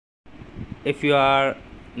if you are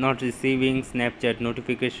not receiving Snapchat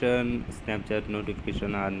notification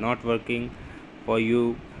are not working for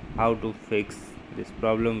you, how to fix this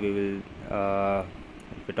problem, we will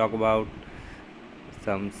if we talk about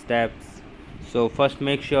some steps. So first,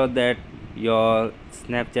 make sure that your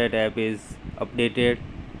Snapchat app is updated.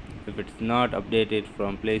 If it's not updated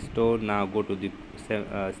from Play Store, now go to the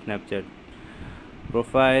Snapchat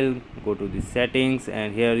profile, go to the settings,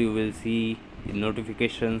 and here you will see the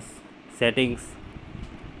notifications settings.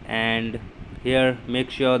 And here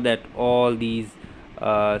make sure that all these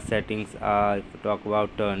settings are, if you talk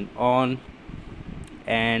about, turned on.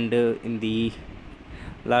 And in the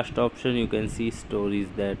last option you can see stories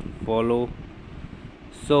that follow.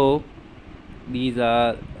 So these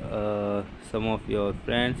are some of your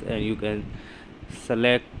friends, and you can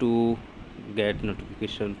select to get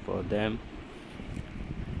notification for them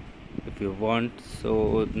if you want.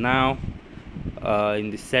 So now in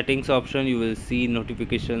the settings option you will see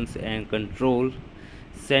notifications and control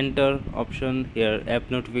center option. Here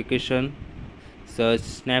app notification, search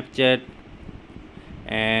Snapchat,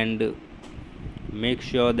 and make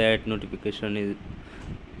sure that notification is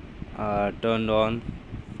turned on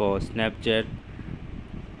for Snapchat.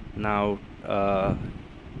 Now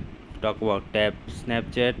talk about tap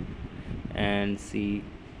Snapchat and see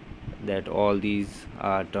that all these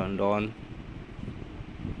are turned on.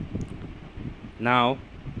 Now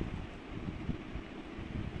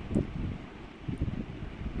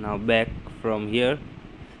back from here,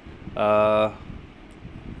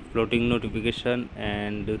 floating notification,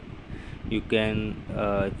 and you can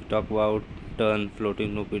if you talk about, turn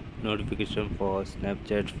floating notification for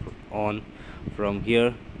Snapchat on from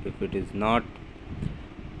here if it is not.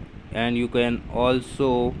 And you can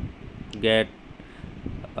also get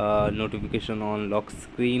notification on lock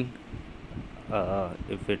screen.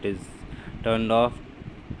 If it is turned off,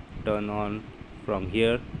 turn on from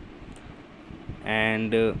here.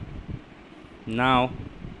 And now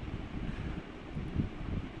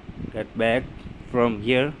get back from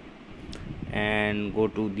here and go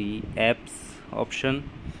to the apps option.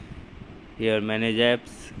 Here manage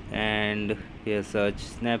apps, and here search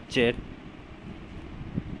Snapchat.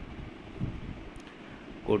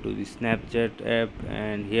 Go to the Snapchat app,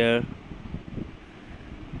 and here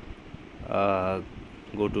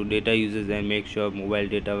go to data users and make sure mobile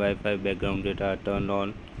data, Wi-Fi, background data are turned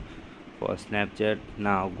on for Snapchat.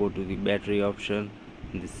 Now go to the battery option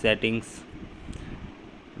in the settings,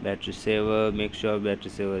 battery saver, make sure battery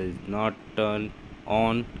saver is not turned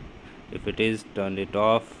on. If it is, turn it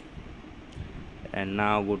off. And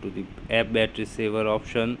now go to the app battery saver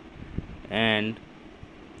option and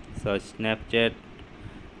search Snapchat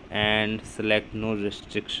and select no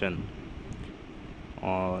restriction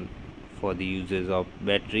on for the uses of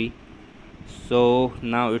battery. So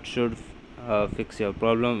now it should fix your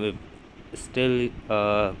problem. If still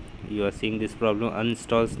you are seeing this problem,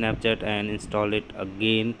 uninstall Snapchat and install it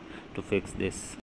again to fix this.